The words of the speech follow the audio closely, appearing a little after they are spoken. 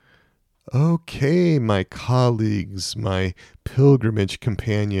Okay, my colleagues, my pilgrimage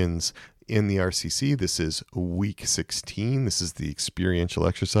companions in the RCC, this is week 16. This is the experiential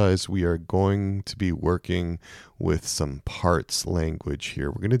exercise. We are going to be working with some parts language here.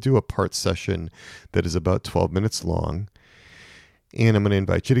 We're going to do a part session that is about 12 minutes long. And I'm going to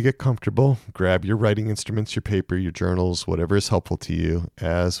invite you to get comfortable. Grab your writing instruments, your paper, your journals, whatever is helpful to you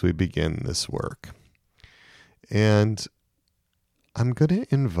as we begin this work. And I'm going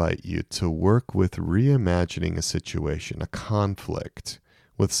to invite you to work with reimagining a situation, a conflict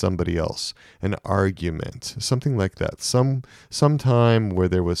with somebody else, an argument, something like that. Some time where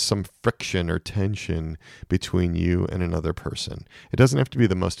there was some friction or tension between you and another person. It doesn't have to be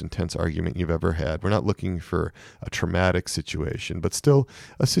the most intense argument you've ever had. We're not looking for a traumatic situation, but still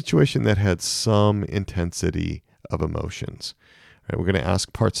a situation that had some intensity of emotions. All right, we're going to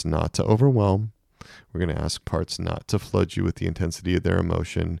ask parts not to overwhelm. We're going to ask parts not to flood you with the intensity of their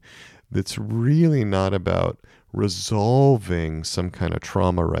emotion. That's really not about resolving some kind of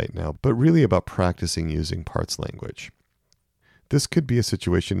trauma right now, but really about practicing using parts language. This could be a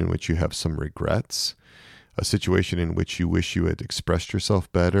situation in which you have some regrets, a situation in which you wish you had expressed yourself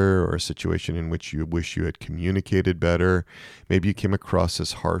better, or a situation in which you wish you had communicated better. Maybe you came across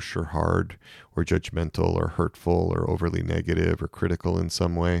as harsh or hard or judgmental or hurtful or overly negative or critical in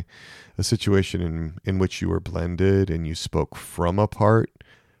some way. A situation in which you were blended and you spoke from a part,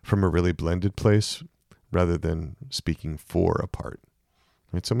 from a really blended place, rather than speaking for a part.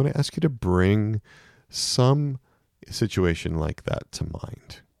 Right, so I'm going to ask you to bring some situation like that to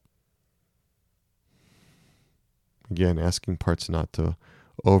mind. Again, asking parts not to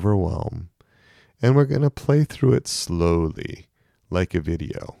overwhelm. And we're going to play through it slowly, like a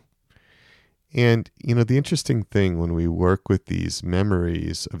video. And, the interesting thing when we work with these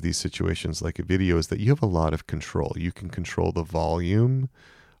memories of these situations like a video is that you have a lot of control. You can control the volume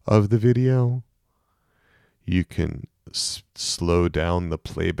of the video. You can slow down the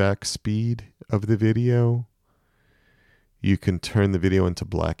playback speed of the video. You can turn the video into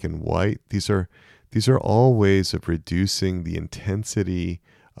black and white. These are all ways of reducing the intensity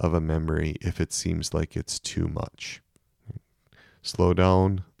of a memory if it seems like it's too much. Slow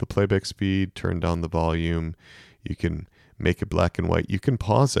down the playback speed, turn down the volume. You can make it black and white. You can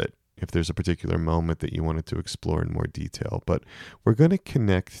pause it if there's a particular moment that you wanted to explore in more detail. But we're going to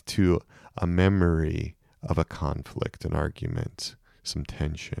connect to a memory of a conflict, an argument, some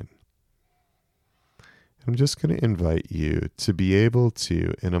tension. I'm just going to invite you to be able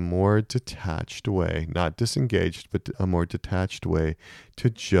to, in a more detached way, not disengaged, but a more detached way, to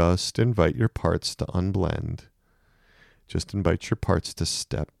just invite your parts to unblend. Just invite your parts to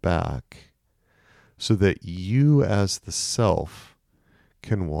step back so that you as the self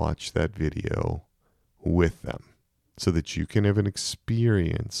can watch that video with them, so that you can have an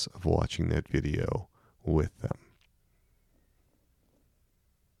experience of watching that video with them.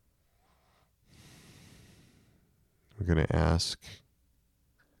 We're going to ask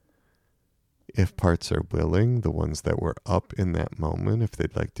if parts are willing, the ones that were up in that moment, if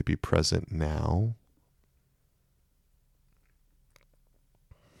they'd like to be present now.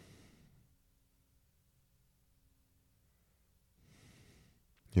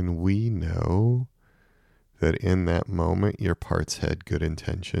 And we know that in that moment, your parts had good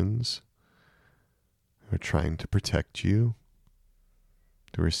intentions. They were trying to protect you.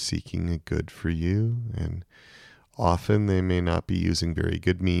 They were seeking a good for you. And often they may not be using very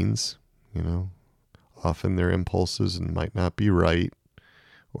good means. Often their impulses might not be right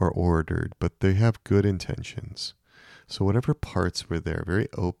or ordered, but they have good intentions. So whatever parts were there, very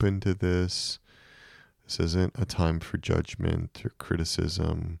open to this. This isn't a time for judgment or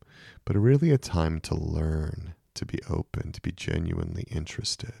criticism, but really a time to learn, to be open, to be genuinely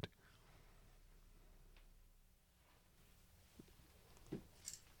interested.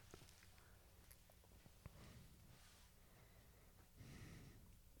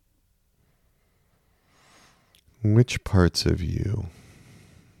 Which parts of you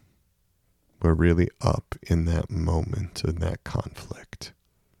were really up in that moment, in that conflict?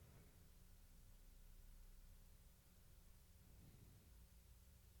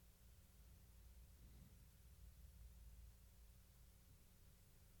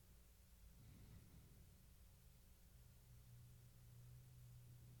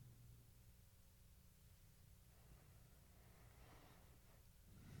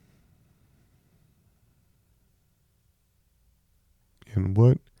 And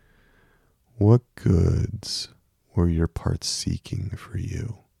what goods were your parts seeking for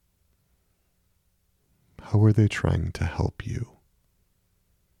you? How were they trying to help you?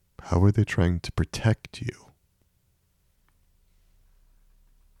 How were they trying to protect you?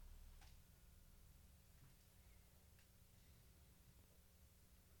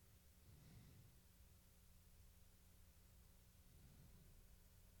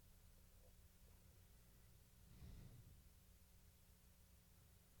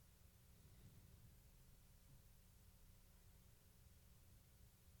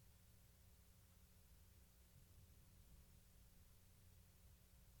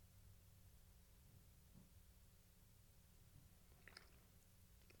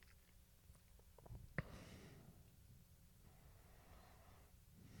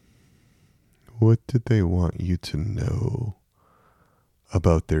 What did they want you to know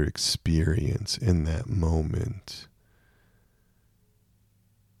about their experience in that moment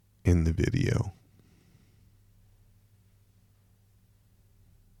in the video?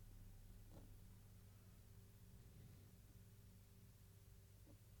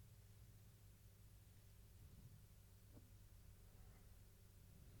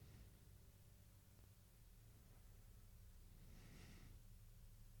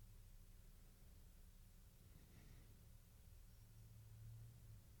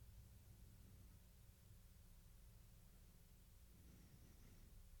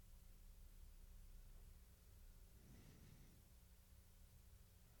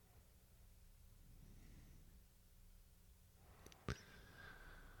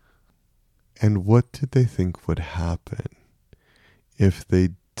 And what did they think would happen if they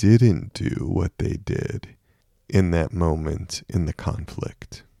didn't do what they did in that moment in the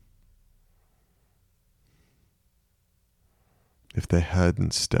conflict? If they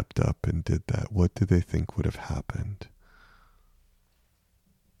hadn't stepped up and did that, what do they think would have happened?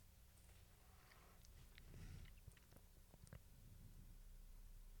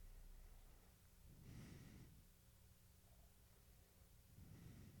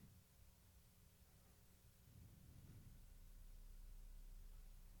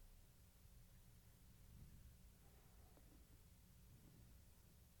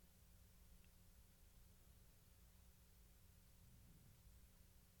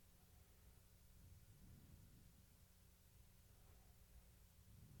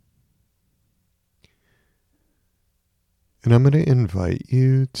 And I'm going to invite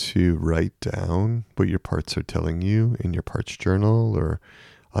you to write down what your parts are telling you in your parts journal or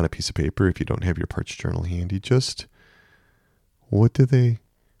on a piece of paper if you don't have your parts journal handy. Just what are they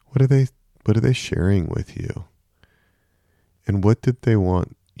sharing with you? And what did they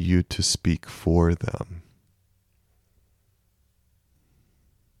want you to speak for them?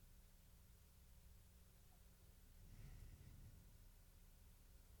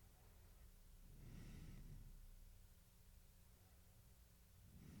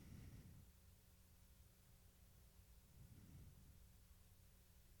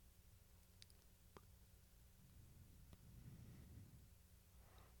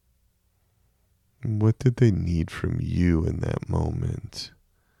 What did they need from you in that moment?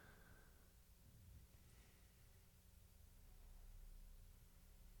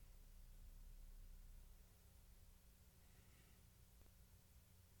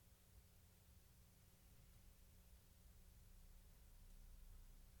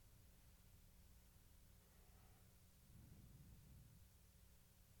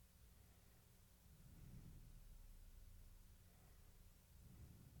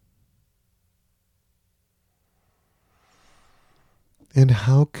 And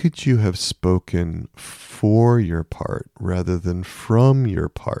how could you have spoken for your part rather than from your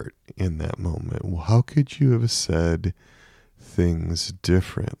part in that moment? How could you have said things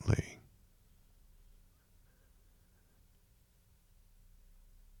differently?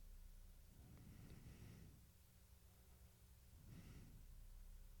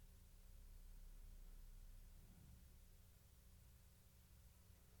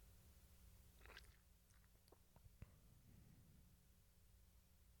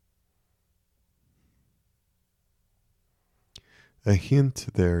 A hint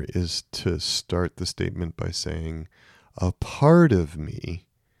there is to start the statement by saying, a part of me,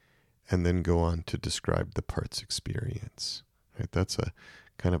 and then go on to describe the part's experience. Right? That's a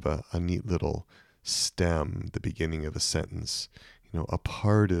kind of a neat little stem, the beginning of a sentence. A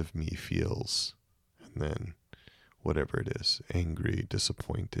part of me feels, and then whatever it is, angry,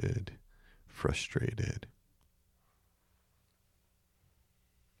 disappointed, frustrated.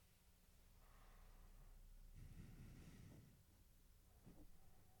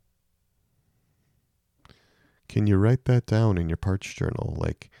 Can you write that down in your parts journal?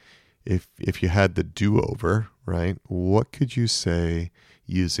 Like if you had the do-over, right? What could you say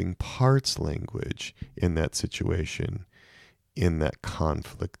using parts language in that situation, in that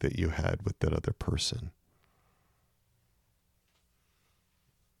conflict that you had with that other person?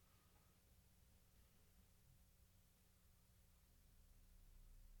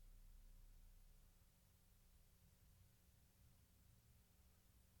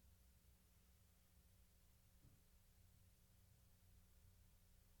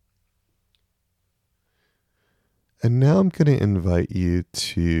 And now I'm going to invite you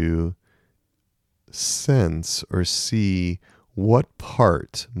to sense or see what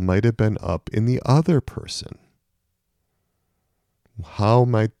part might have been up in the other person. How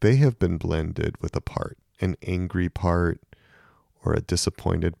might they have been blended with a part, an angry part, or a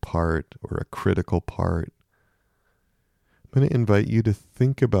disappointed part or a critical part. I'm going to invite you to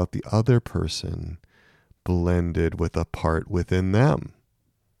think about the other person blended with a part within them.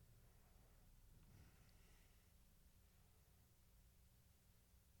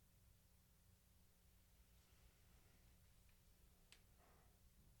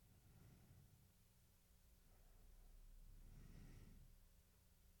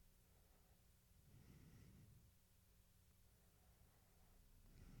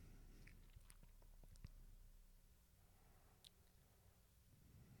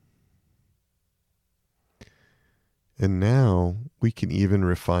 And now we can even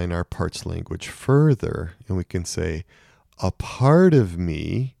refine our parts language further, and we can say, a part of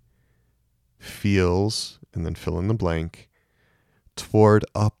me feels, and then fill in the blank, toward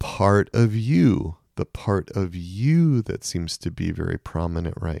a part of you, the part of you that seems to be very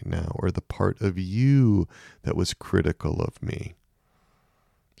prominent right now, or the part of you that was critical of me.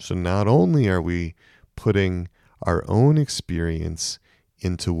 So not only are we putting our own experience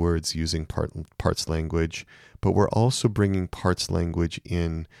into words using parts language, but we're also bringing parts language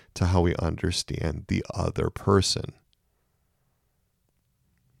in to how we understand the other person.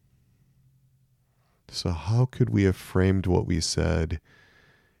 So how could we have framed what we said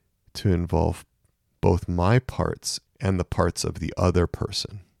to involve both my parts and the parts of the other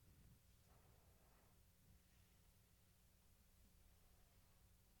person?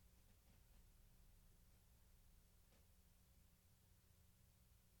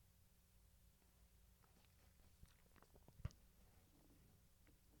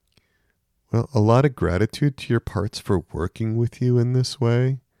 Well, a lot of gratitude to your parts for working with you in this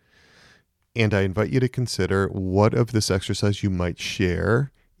way. And I invite you to consider what of this exercise you might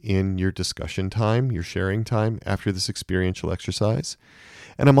share in your discussion time, your sharing time after this experiential exercise.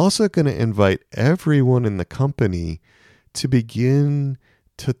 And I'm also going to invite everyone in the company to begin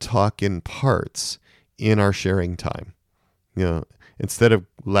to talk in parts in our sharing time. Instead of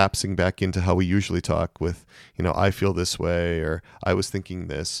lapsing back into how we usually talk with, I feel this way, or I was thinking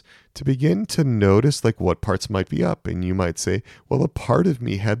this, to begin to notice like what parts might be up. And you might say, well, a part of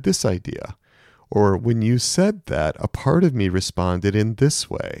me had this idea. Or when you said that, a part of me responded in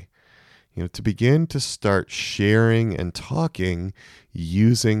this way. To begin to start sharing and talking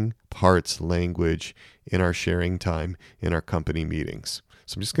using parts language in our sharing time in our company meetings.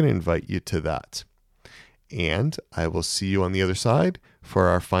 So I'm just going to invite you to that. And I will see you on the other side for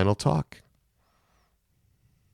our final talk.